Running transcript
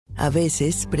A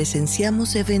veces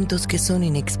presenciamos eventos que son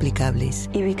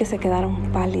inexplicables. Y vi que se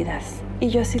quedaron pálidas. Y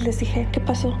yo así les dije, ¿qué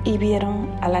pasó? Y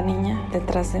vieron a la niña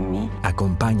detrás de mí.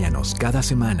 Acompáñanos cada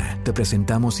semana. Te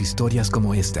presentamos historias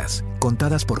como estas,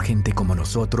 contadas por gente como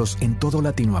nosotros en toda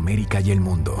Latinoamérica y el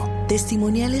mundo.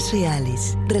 Testimoniales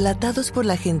reales, relatados por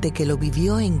la gente que lo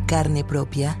vivió en carne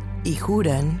propia y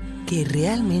juran que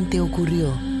realmente ocurrió.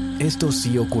 Esto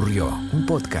sí ocurrió, un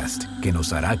podcast que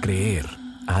nos hará creer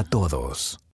a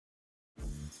todos.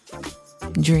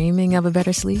 Dreaming of a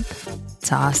better sleep?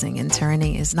 Tossing and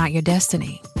turning is not your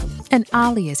destiny. And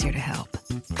Ollie is here to help.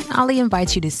 Ollie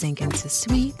invites you to sink into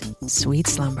sweet, sweet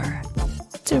slumber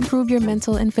to improve your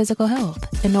mental and physical health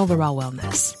and overall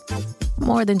wellness.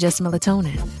 More than just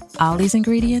melatonin, Ollie's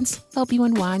ingredients help you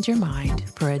unwind your mind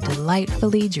for a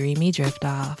delightfully dreamy drift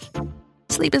off.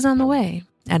 Sleep is on the way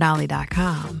at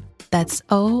Ollie.com. That's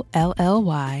OLLY.com.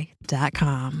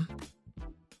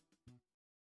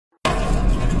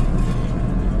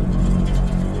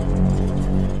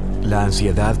 La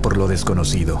ansiedad por lo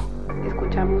desconocido.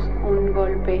 Escuchamos un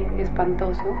golpe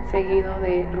espantoso, seguido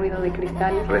de ruido de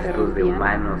cristales. Restos de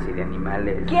humanos y de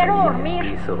animales. Quiero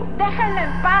dormir. Déjenme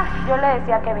en paz. Yo le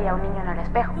decía que veía un niño en el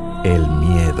espejo. El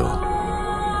miedo.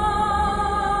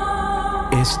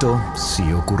 Esto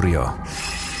sí ocurrió.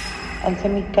 Alcé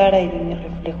mi cara y vi mi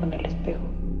reflejo en el espejo,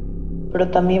 pero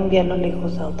también vi a lo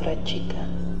lejos a otra chica.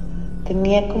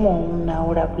 Tenía como una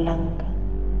aura blanca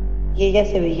y ella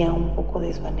se veía un poco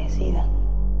desvanecida.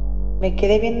 Me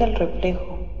quedé viendo el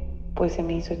reflejo, pues se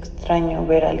me hizo extraño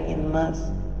ver a alguien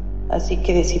más, así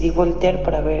que decidí voltear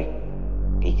para ver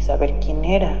y saber quién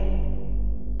era,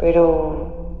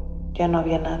 pero ya no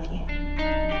había nadie.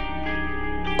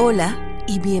 Hola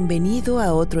y bienvenido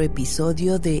a otro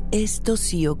episodio de Esto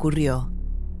sí ocurrió,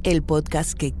 el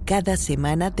podcast que cada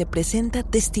semana te presenta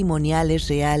testimoniales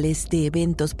reales de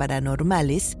eventos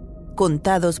paranormales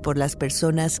contados por las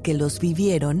personas que los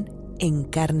vivieron en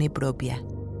carne propia.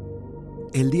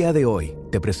 El día de hoy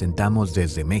te presentamos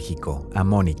desde México a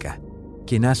Mónica,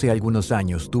 quien hace algunos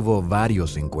años tuvo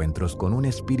varios encuentros con un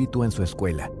espíritu en su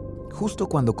escuela, justo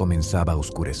cuando comenzaba a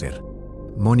oscurecer.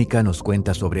 Mónica nos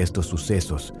cuenta sobre estos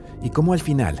sucesos y cómo al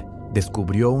final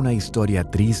descubrió una historia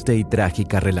triste y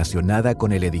trágica relacionada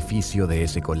con el edificio de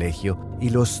ese colegio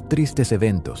y los tristes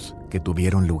eventos que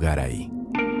tuvieron lugar ahí.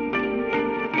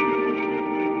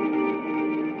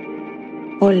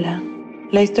 Hola,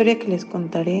 la historia que les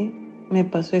contaré me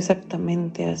pasó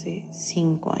exactamente hace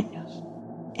 5 años,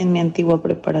 en mi antigua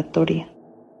preparatoria,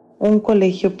 un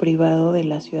colegio privado de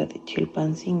la ciudad de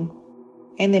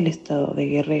Chilpancingo, en el estado de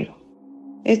Guerrero.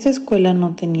 Esta escuela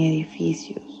no tenía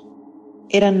edificios,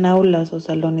 eran aulas o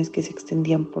salones que se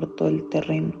extendían por todo el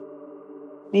terreno.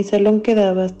 Mi salón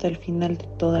quedaba hasta el final de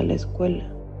toda la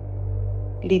escuela,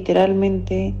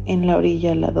 literalmente en la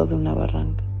orilla al lado de una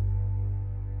barranca,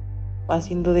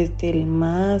 haciendo desde el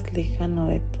más lejano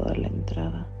de toda la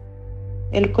entrada.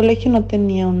 El colegio no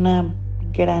tenía una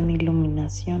gran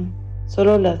iluminación,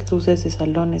 solo las luces de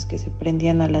salones que se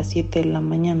prendían a las 7 de la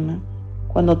mañana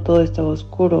cuando todo estaba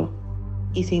oscuro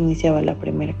y se iniciaba la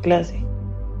primera clase.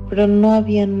 Pero no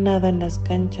había nada en las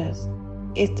canchas,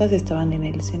 estas estaban en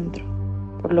el centro,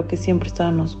 por lo que siempre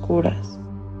estaban oscuras,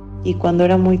 y cuando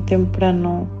era muy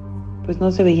temprano, pues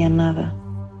no se veía nada.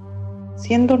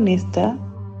 Siendo honesta,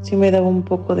 sí me daba un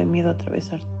poco de miedo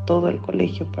atravesar todo el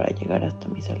colegio para llegar hasta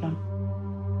mi salón.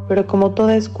 Pero como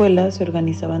toda escuela, se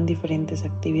organizaban diferentes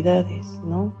actividades,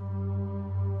 ¿no?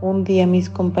 Un día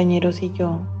mis compañeros y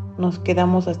yo nos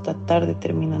quedamos hasta tarde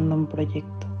terminando un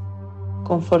proyecto.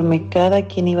 Conforme cada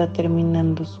quien iba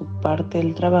terminando su parte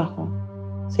del trabajo,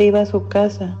 se iba a su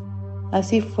casa.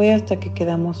 Así fue hasta que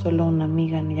quedamos solo una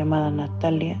amiga llamada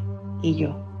Natalia y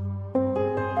yo.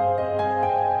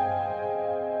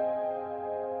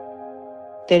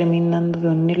 Terminando de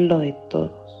unirlo de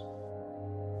todos.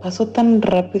 Pasó tan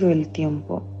rápido el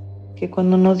tiempo que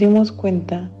cuando nos dimos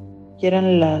cuenta ya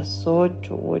eran las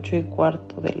 8 u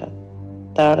 8:15 de la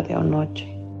tarde o noche.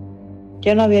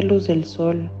 Ya no había luz del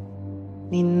sol,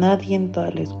 ni nadie en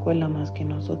toda la escuela más que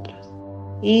nosotras.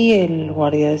 Y el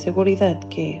guardia de seguridad,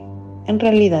 que en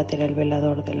realidad era el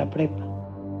velador de la prepa.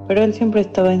 Pero él siempre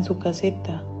estaba en su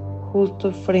caseta,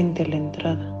 justo frente a la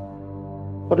entrada.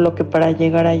 Por lo que para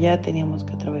llegar allá teníamos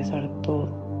que atravesar todo.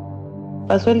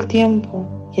 Pasó el tiempo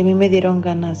y a mí me dieron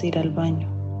ganas de ir al baño,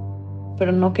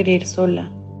 pero no quería ir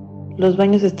sola. Los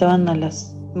baños estaban a la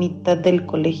mitad del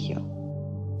colegio,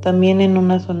 también en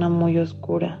una zona muy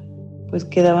oscura, pues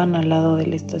quedaban al lado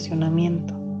del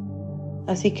estacionamiento.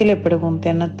 Así que le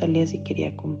pregunté a Natalia si quería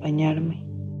acompañarme.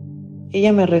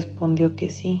 Ella me respondió que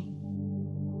sí,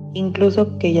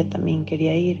 incluso que ella también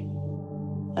quería ir.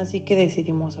 Así que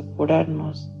decidimos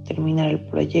apurarnos, terminar el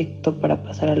proyecto para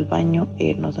pasar al baño e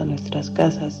irnos a nuestras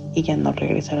casas y ya no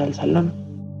regresar al salón.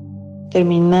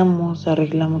 Terminamos,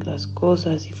 arreglamos las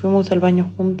cosas y fuimos al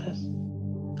baño juntas.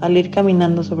 Al ir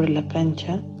caminando sobre la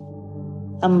cancha,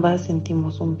 ambas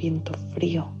sentimos un viento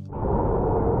frío.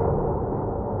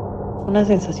 Una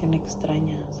sensación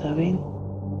extraña, ¿saben?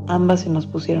 Ambas se nos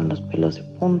pusieron los pelos de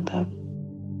punta.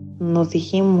 Nos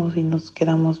dijimos y nos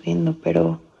quedamos viendo,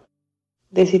 pero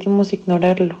decidimos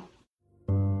ignorarlo.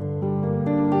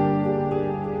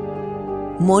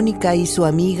 Mónica y su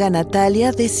amiga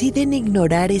Natalia deciden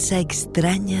ignorar esa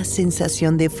extraña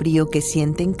sensación de frío que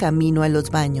sienten camino a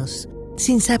los baños,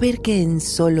 sin saber que en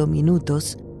solo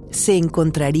minutos se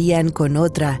encontrarían con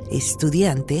otra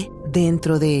estudiante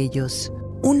dentro de ellos.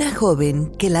 Una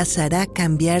joven que las hará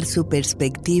cambiar su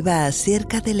perspectiva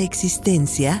acerca de la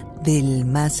existencia del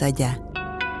más allá.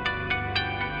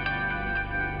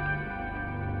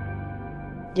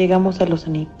 Llegamos a los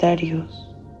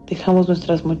sanitarios, dejamos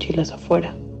nuestras mochilas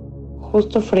afuera,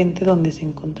 justo frente donde se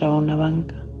encontraba una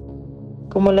banca,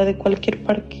 como la de cualquier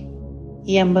parque,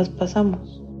 y ambas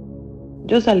pasamos.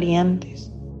 Yo salí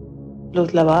antes.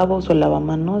 Los lavabos o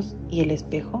lavamanos y el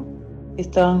espejo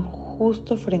estaban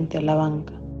justo frente a la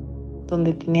banca,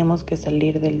 donde teníamos que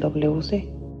salir del WC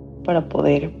para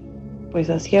poder,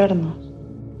 asearnos.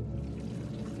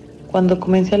 Cuando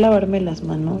comencé a lavarme las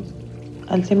manos,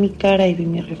 alcé mi cara y vi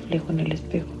mi reflejo en el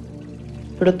espejo,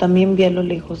 pero también vi a lo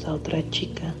lejos a otra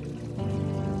chica.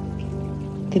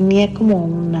 Tenía como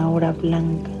una aura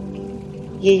blanca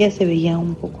y ella se veía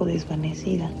un poco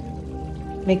desvanecida.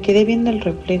 Me quedé viendo el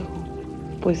reflejo,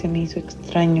 pues se me hizo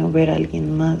extraño ver a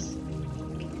alguien más.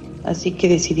 Así que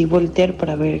decidí voltear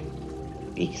para ver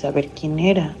y saber quién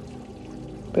era,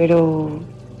 pero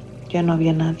ya no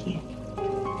había nadie.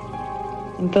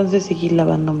 Entonces seguí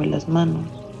lavándome las manos,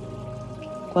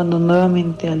 cuando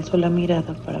nuevamente alzó la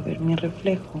mirada para ver mi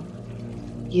reflejo,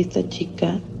 y esta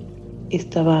chica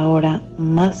estaba ahora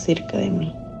más cerca de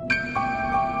mí.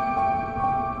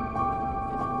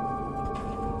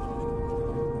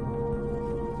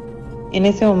 En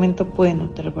ese momento pude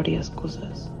notar varias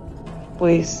cosas,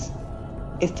 pues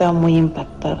estaba muy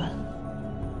impactada.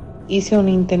 Hice un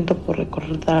intento por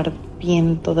recordar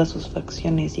bien todas sus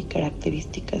facciones y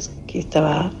características que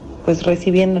estaba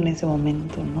recibiendo en ese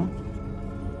momento, ¿no?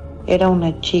 Era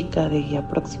una chica de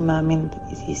aproximadamente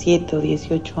 17 o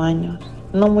 18 años,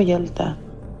 no muy alta.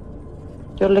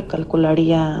 Yo le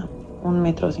calcularía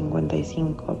 1,55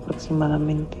 m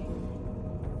aproximadamente.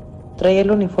 Traía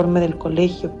el uniforme del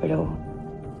colegio, pero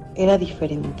era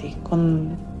diferente,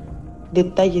 con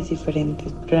detalles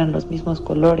diferentes, pero eran los mismos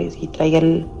colores y traía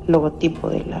el logotipo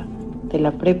de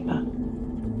la prepa.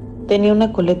 Tenía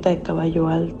una coleta de caballo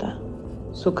alta,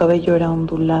 su cabello era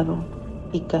ondulado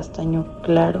y castaño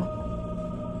claro,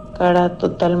 cara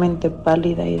totalmente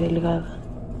pálida y delgada,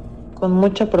 con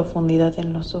mucha profundidad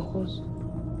en los ojos,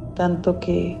 tanto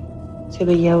que se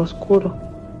veía oscuro.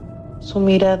 Su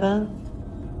mirada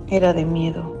era de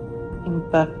miedo,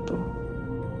 impacto,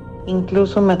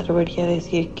 incluso me atrevería a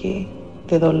decir que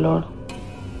de dolor.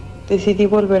 Decidí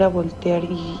volver a voltear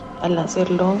y al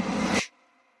hacerlo,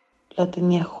 la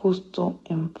tenía justo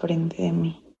enfrente de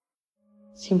mí.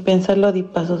 Sin pensarlo di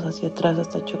pasos hacia atrás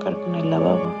hasta chocar con el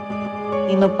lavabo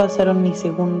y no pasaron ni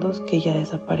segundos que ella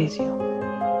desapareció.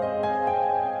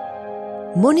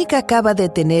 Mónica acaba de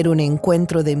tener un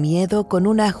encuentro de miedo con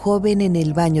una joven en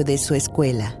el baño de su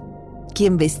escuela,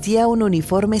 quien vestía un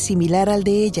uniforme similar al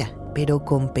de ella, pero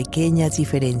con pequeñas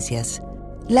diferencias.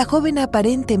 La joven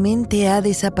aparentemente ha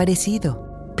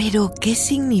desaparecido. ¿Pero qué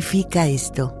significa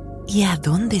esto? ¿Y a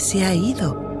dónde se ha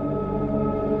ido?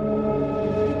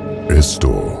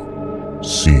 Esto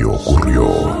sí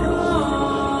ocurrió.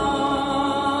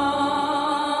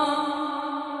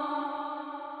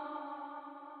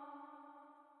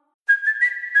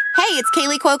 Hey, it's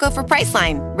Kaylee Cuoco for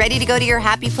Priceline. Ready to go to your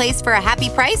happy place for a happy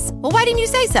price? Well, why didn't you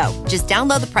say so? Just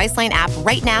download the Priceline app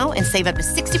right now and save up to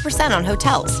 60% on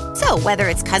hotels. So whether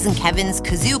it's Cousin Kevin's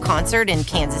Kazoo Concert in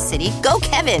Kansas City, go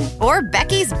Kevin, or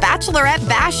Becky's Bachelorette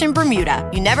Bash in Bermuda,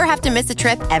 you never have to miss a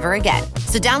trip ever again.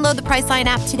 So download the Priceline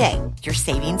app today. Your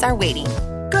savings are waiting.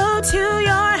 Go to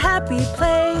your happy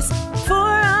place for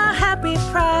a happy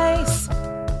price.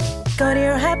 Go to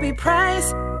your happy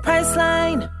price,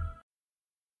 Priceline.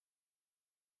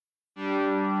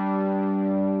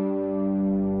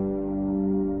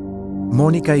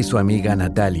 Mónica y su amiga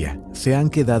Natalia se han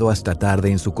quedado hasta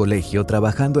tarde en su colegio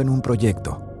trabajando en un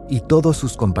proyecto y todos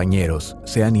sus compañeros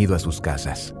se han ido a sus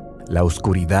casas. La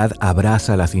oscuridad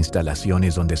abraza las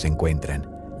instalaciones donde se encuentran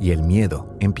y el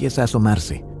miedo empieza a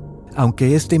asomarse.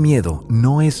 Aunque este miedo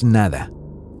no es nada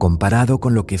comparado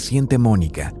con lo que siente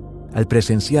Mónica al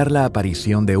presenciar la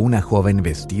aparición de una joven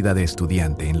vestida de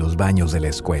estudiante en los baños de la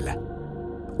escuela.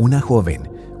 Una joven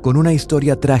con una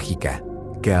historia trágica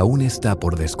que aún está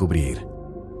por descubrir.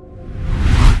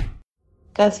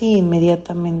 Casi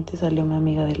inmediatamente salió mi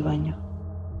amiga del baño.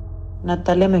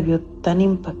 Natalia me vio tan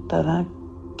impactada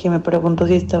que me preguntó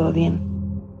si estaba bien.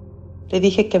 Le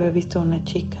dije que había visto a una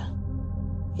chica.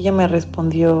 Ella me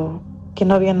respondió que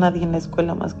no había nadie en la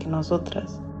escuela más que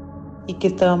nosotras y que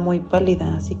estaba muy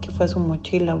pálida, así que fue a su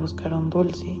mochila a buscar un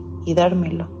dulce y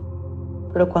dármelo.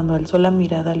 Pero cuando alzó la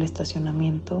mirada al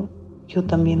estacionamiento, vio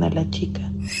también a la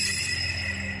chica.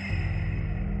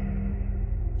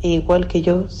 E igual que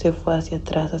yo, se fue hacia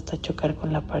atrás hasta chocar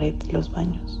con la pared de los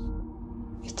baños.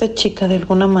 Esta chica de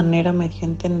alguna manera me dio a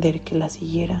entender que la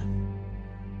siguiera.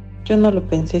 Yo no lo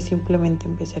pensé, simplemente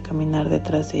empecé a caminar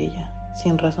detrás de ella,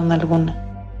 sin razón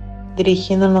alguna,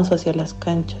 dirigiéndonos hacia las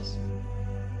canchas.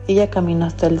 Ella caminó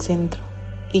hasta el centro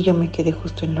y yo me quedé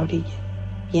justo en la orilla,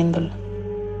 viéndola.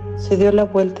 Se dio la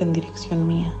vuelta en dirección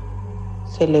mía,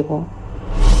 se elevó,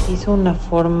 hizo una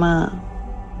forma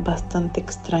bastante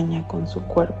extraña con su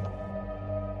cuerpo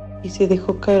y se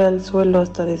dejó caer al suelo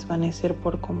hasta desvanecer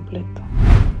por completo.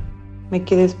 Me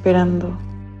quedé esperando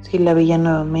si la veía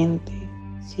nuevamente,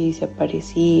 si se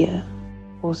aparecía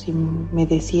o si me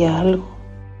decía algo,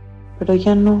 pero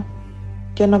ya no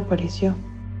apareció.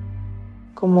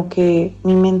 Como que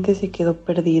mi mente se quedó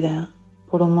perdida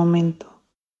por un momento.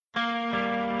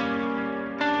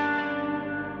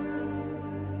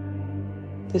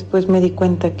 Después me di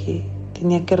cuenta que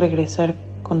tenía que regresar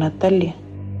con Natalia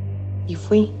y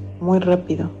fui muy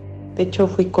rápido. De hecho,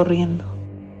 fui corriendo.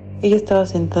 Ella estaba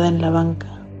sentada en la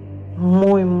banca,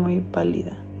 muy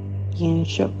pálida y en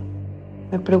shock.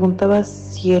 Me preguntaba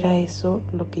si era eso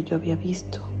lo que yo había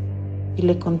visto y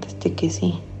le contesté que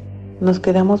sí. Nos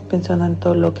quedamos pensando en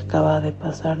todo lo que acababa de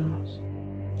pasarnos.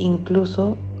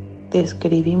 Incluso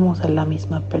describimos a la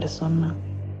misma persona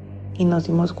y nos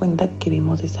dimos cuenta que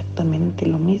vimos exactamente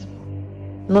lo mismo.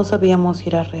 No sabíamos si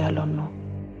era real o no,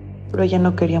 pero ya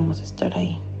no queríamos estar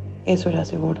ahí, eso era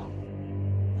seguro.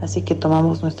 Así que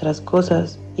tomamos nuestras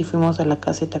cosas y fuimos a la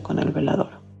caseta con el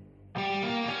velador.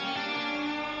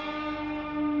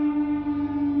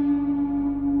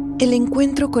 El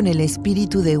encuentro con el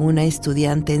espíritu de una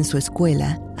estudiante en su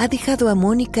escuela ha dejado a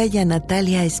Mónica y a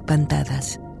Natalia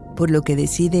espantadas, por lo que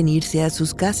deciden irse a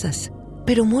sus casas.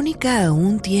 Pero Mónica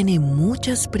aún tiene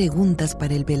muchas preguntas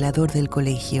para el velador del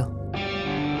colegio.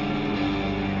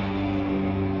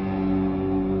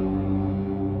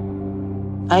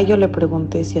 A ello le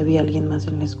pregunté si había alguien más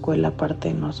en la escuela aparte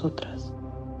de nosotras,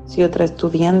 si otra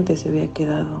estudiante se había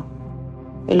quedado.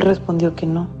 Él respondió que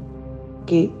no,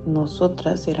 que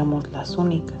nosotras éramos las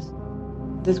únicas.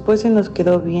 Después se nos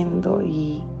quedó viendo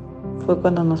y fue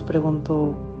cuando nos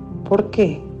preguntó ¿por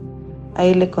qué?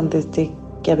 Ahí le contesté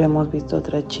que habíamos visto a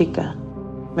otra chica.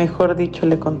 Mejor dicho,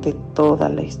 le conté toda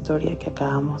la historia que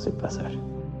acabamos de pasar.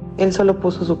 Él solo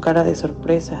puso su cara de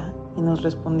sorpresa y nos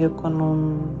respondió con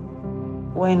un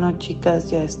bueno, chicas,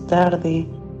 ya es tarde,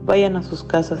 vayan a sus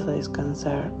casas a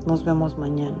descansar, nos vemos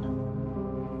mañana.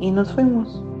 Y nos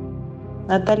fuimos.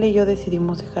 Natalia y yo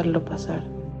decidimos dejarlo pasar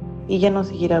y ya no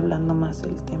seguir hablando más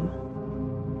del tema.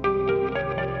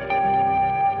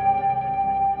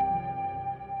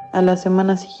 A la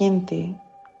semana siguiente,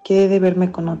 quedé de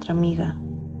verme con otra amiga.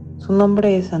 Su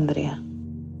nombre es Andrea.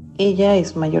 Ella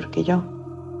es mayor que yo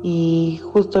y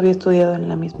justo había estudiado en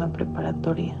la misma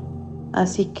preparatoria.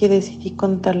 Así que decidí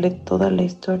contarle toda la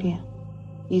historia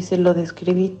y se lo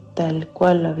describí tal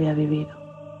cual lo había vivido,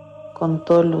 con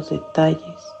todos los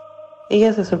detalles.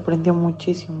 Ella se sorprendió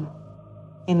muchísimo,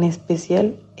 en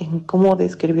especial en cómo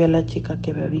describía a la chica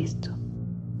que había visto.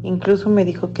 Incluso me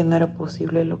dijo que no era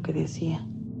posible lo que decía.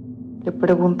 Le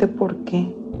pregunté por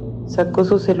qué. Sacó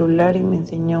su celular y me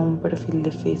enseñó un perfil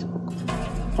de Facebook.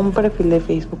 Un perfil de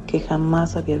Facebook que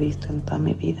jamás había visto en toda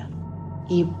mi vida.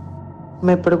 Y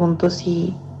me preguntó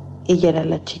si ella era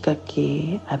la chica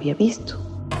que había visto.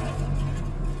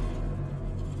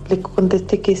 Le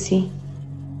contesté que sí.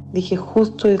 Dije,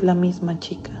 justo es la misma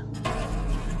chica.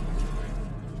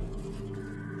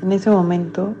 En ese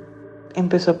momento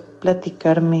empezó a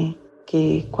platicarme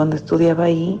que cuando estudiaba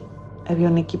ahí había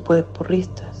un equipo de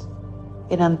porristas.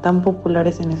 Eran tan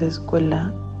populares en esa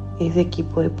escuela, ese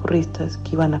equipo de porristas,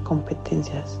 que iban a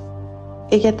competencias.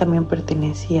 Ella también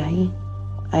pertenecía ahí,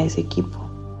 a ese equipo.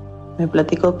 Me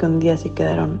platicó que un día se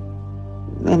quedaron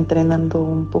entrenando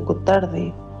un poco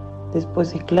tarde,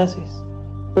 después de clases,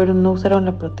 pero no usaron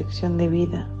la protección de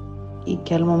vida y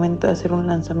que al momento de hacer un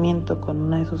lanzamiento con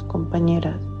una de sus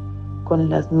compañeras, con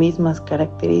las mismas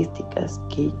características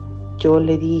que yo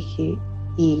le dije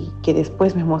y que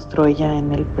después me mostró ella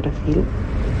en el perfil,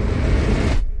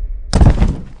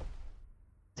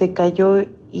 se cayó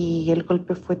y el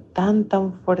golpe fue tan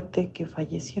fuerte que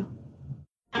falleció.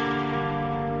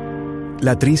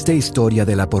 La triste historia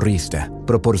de la porrista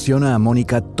proporciona a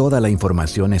Mónica toda la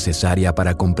información necesaria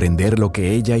para comprender lo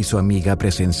que ella y su amiga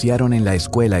presenciaron en la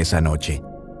escuela esa noche.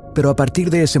 Pero a partir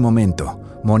de ese momento,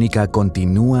 Mónica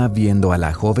continúa viendo a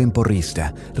la joven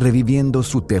porrista reviviendo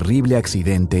su terrible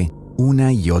accidente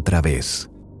una y otra vez.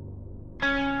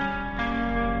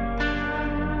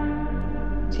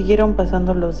 Siguieron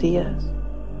pasando los días.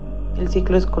 El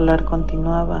ciclo escolar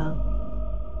continuaba.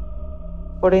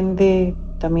 Por ende,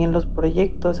 también los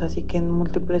proyectos, así que en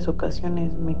múltiples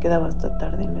ocasiones me quedaba hasta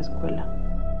tarde en la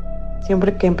escuela.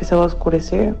 Siempre que empezaba a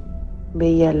oscurecer,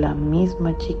 veía a la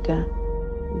misma chica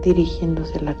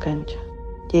dirigiéndose a la cancha.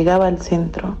 Llegaba al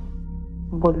centro,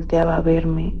 volteaba a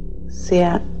verme,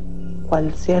 sea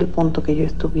cual sea el punto que yo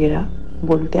estuviera,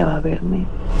 volteaba a verme.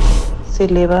 Se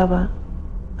elevaba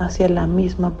hacia la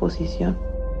misma posición,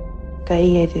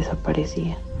 caía y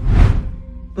desaparecía.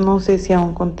 No sé si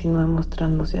aún continúe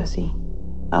mostrándose así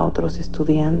a otros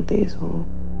estudiantes o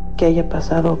qué haya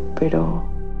pasado, pero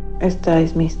esta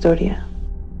es mi historia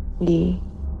y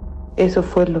eso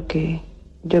fue lo que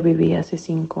yo viví hace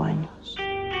 5 años.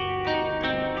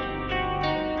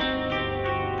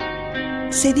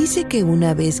 Se dice que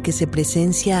una vez que se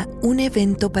presencia un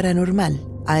evento paranormal,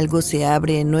 algo se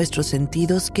abre en nuestros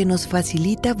sentidos que nos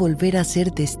facilita volver a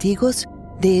ser testigos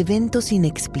de eventos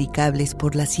inexplicables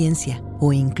por la ciencia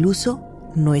o incluso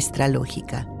nuestra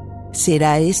lógica.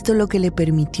 ¿Será esto lo que le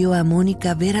permitió a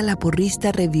Mónica ver a la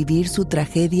porrista revivir su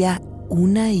tragedia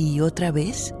una y otra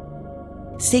vez?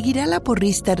 ¿Seguirá la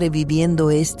porrista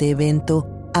reviviendo este evento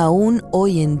aún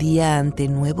hoy en día ante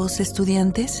nuevos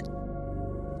estudiantes?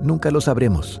 Nunca lo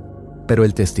sabremos, pero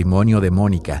el testimonio de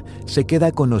Mónica se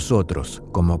queda con nosotros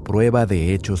como prueba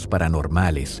de hechos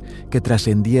paranormales que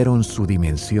trascendieron su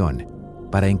dimensión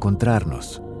para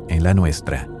encontrarnos en la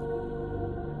nuestra.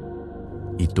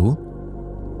 ¿Y tú?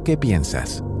 ¿Qué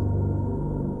piensas?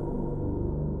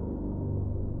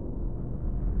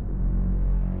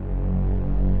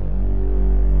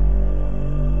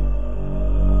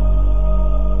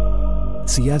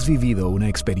 Si has vivido una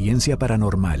experiencia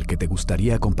paranormal que te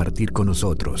gustaría compartir con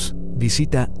nosotros,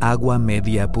 visita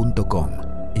aguamedia.com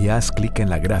y haz clic en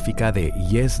la gráfica de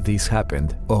Yes, This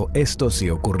Happened o Esto sí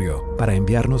ocurrió para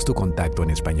enviarnos tu contacto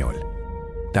en español.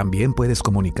 También puedes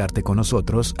comunicarte con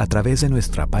nosotros a través de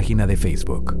nuestra página de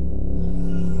Facebook.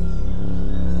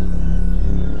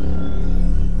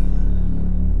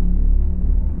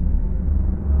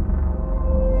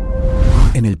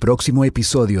 En el próximo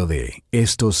episodio de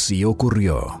Esto sí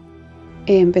ocurrió.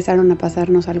 Empezaron a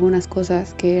pasarnos algunas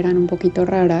cosas que eran un poquito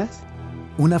raras.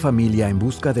 Una familia en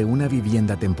busca de una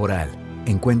vivienda temporal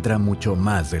encuentra mucho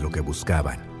más de lo que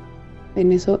buscaban.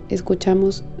 En eso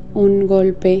escuchamos un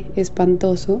golpe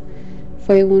espantoso.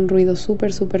 Fue un ruido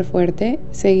súper fuerte,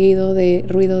 seguido de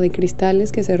ruido de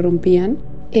cristales que se rompían.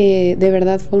 De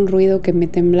verdad fue un ruido que me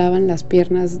temblaban las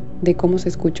piernas de cómo se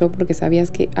escuchó, porque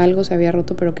sabías que algo se había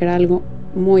roto, pero que era algo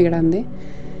muy grande.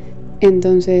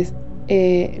 Entonces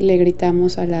le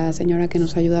gritamos a la señora que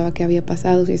nos ayudaba qué había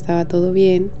pasado, si estaba todo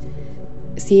bien,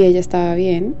 si ella estaba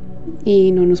bien,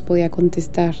 y no nos podía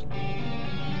contestar.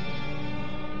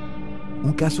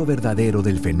 Un caso verdadero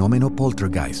del fenómeno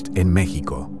poltergeist en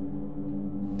México.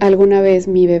 Alguna vez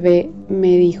mi bebé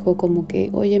me dijo como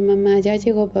que, oye mamá, ¿ya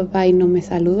llegó papá y no me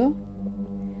saludó?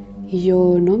 Y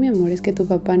yo, no mi amor, es que tu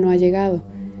papá no ha llegado.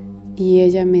 Y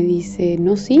ella me dice,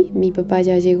 no, sí, mi papá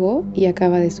ya llegó y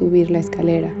acaba de subir la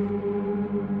escalera.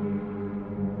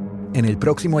 En el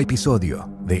próximo episodio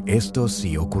de Esto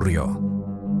sí ocurrió.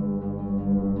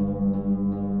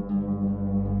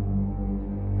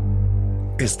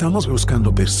 Estamos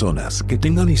buscando personas que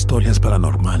tengan historias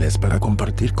paranormales para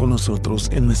compartir con nosotros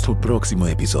en nuestro próximo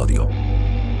episodio.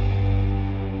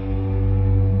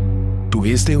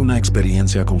 ¿Tuviste una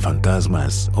experiencia con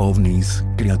fantasmas, ovnis,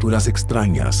 criaturas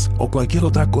extrañas o cualquier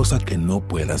otra cosa que no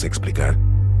puedas explicar?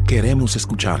 Queremos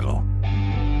escucharlo.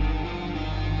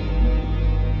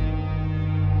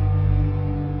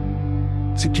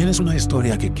 Si tienes una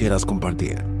historia que quieras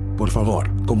compartir, por favor,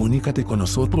 comunícate con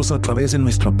nosotros a través de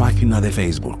nuestra página de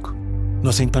Facebook.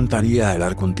 Nos encantaría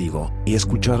hablar contigo y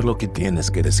escuchar lo que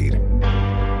tienes que decir.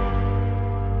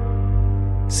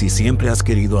 Si siempre has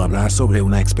querido hablar sobre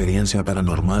una experiencia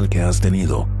paranormal que has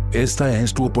tenido, esta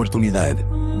es tu oportunidad.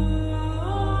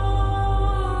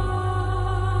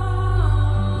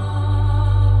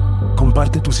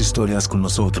 Comparte tus historias con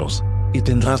nosotros. y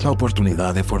tendrás la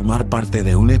oportunidad de formar parte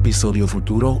de un episodio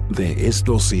futuro de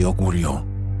Esto sí ocurrió.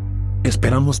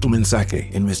 Esperamos tu mensaje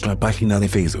en nuestra página de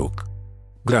Facebook.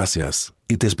 Gracias,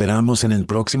 y te esperamos en el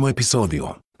próximo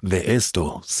episodio de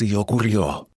Esto sí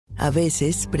ocurrió. A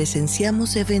veces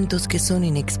presenciamos eventos que son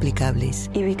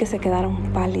inexplicables. Y vi que se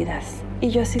quedaron pálidas. Y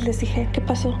yo así les dije, ¿qué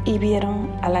pasó? Y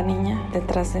vieron a la niña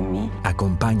detrás de mí.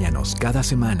 Acompáñanos cada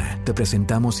semana. Te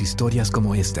presentamos historias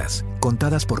como estas,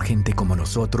 contadas por gente como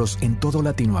nosotros en todo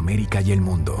Latinoamérica y el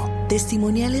mundo.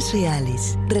 Testimoniales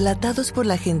reales, relatados por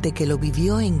la gente que lo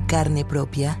vivió en carne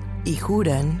propia y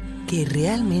juran que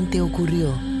realmente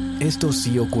ocurrió. Esto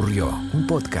sí ocurrió, un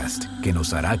podcast que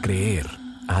nos hará creer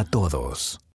a todos.